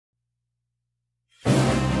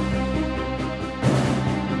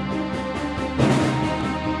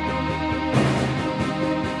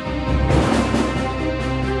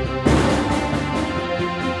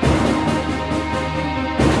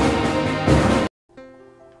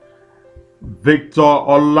Victor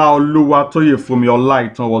Olaoluwatoyefunmi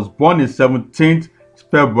Olaotan was born on 17th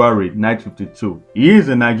February 1952. He is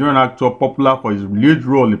a Nigerian actor popular for his lead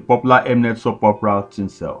role in popular MNet soap opera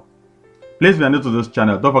Tinsel. Please, if you are new to this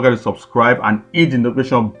channel, don't forget to subscribe and hit the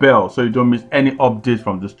notification bell so you don't miss any updates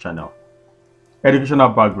from this channel. Educational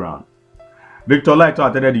background. Victor Olaotan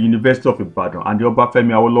attended the University of Ibadan and the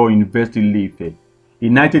Obafemi Awolowo University Ile-Ife.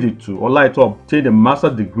 In 1982, Olaotan obtained a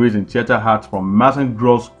master's degree in theatre arts from Mason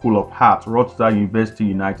Gross School of Arts, Rochester University,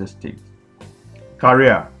 United States.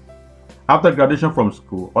 Career. After graduation from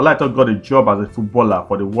school, Olaotan got a job as a footballer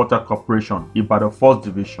for the Water Corporation, Ibadan 1st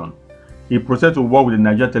Division. He proceeded to work with the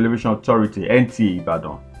Nigerian Television Authority, NTA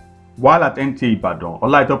Ibadan. While at NTA Ibadan,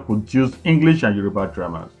 Olaotan produced English and Yoruba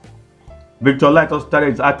dramas. Victor Olaotan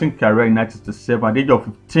started his acting career in 1967 at the age of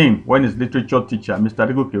 15 when his literature teacher, Mr.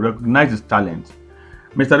 Adegoke, recognized his talent.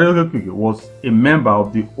 Mr. Adegoke was a member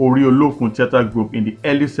of the Olaoluwatoyefunmi theatre group in the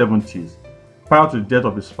early 70s, prior to the death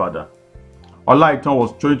of his father. Olaotan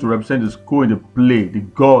was chosen to represent the school in the play The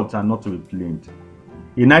Gods Are Not to Be Blamed.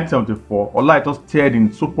 In 1974, Olaotan starred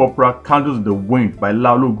in soap opera Candles in the Wind by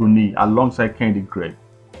Olaoluwatoyefunmi alongside Kehinde Greg.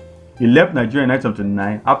 He left Nigeria in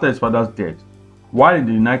 1979 after his father's death. While in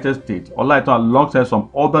the United States, Olaotan alongside some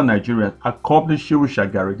other Nigerians accompanied Shehu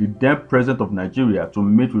Shagari, the then president of Nigeria, to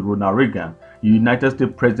meet with Ronald Reagan, the United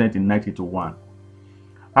States president, in 1981.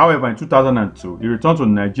 However, in 2002, he returned to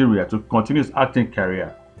Nigeria to continue his acting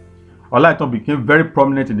career. Olaotan became very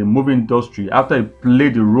prominent in the movie industry after he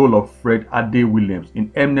played the role of Fred Ade Williams in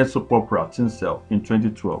MNet soap opera Tinsel in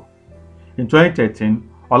 2012. In 2013,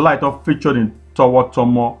 Olaotan featured in Towo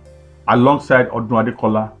Tomo alongside Odun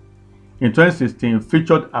Adekola. In 2016, he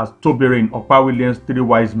featured as Tobere in Opa Williams' Three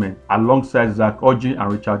Wise Men alongside Zach Oji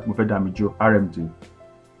and Richard Mufedamijo, RMD.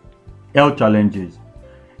 Health challenges.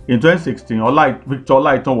 In 2016, Victor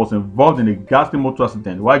Olaotan was involved in a ghastly motor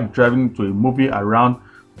accident while driving to a movie around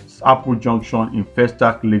Apple Junction in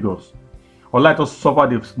Festac, Lagos. Olaotan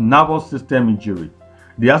suffered a nervous system injury.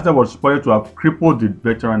 The accident was reported to have crippled the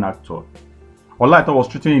veteran actor. Olaotan was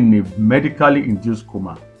treated in a medically induced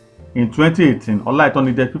coma. In 2018, Olaotan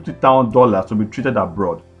needed $50,000 to be treated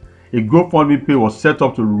abroad. A GoFundMe page was set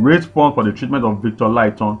up to raise funds for the treatment of Victor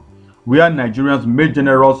Olaotan, where Nigerians made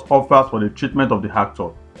generous offers for the treatment of the actor.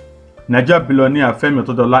 Nigerian billionaire Femi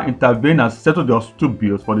Otedola intervened and settled the hospital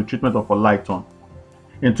bills for the treatment of Olaotan.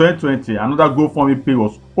 In 2020, another GoFundMe page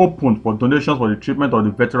was opened for donations for the treatment of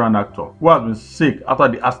the veteran actor, who has been sick after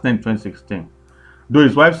the accident in 2016. Though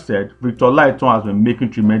his wife said Victor Olaotan has been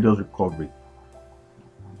making tremendous recovery.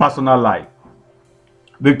 Personal life.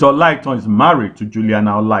 Victor Olaotan is married to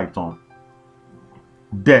Juliana Olaotan.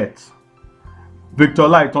 Death. Victor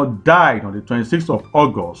Olaotan died on the 26th of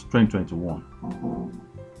August 2021.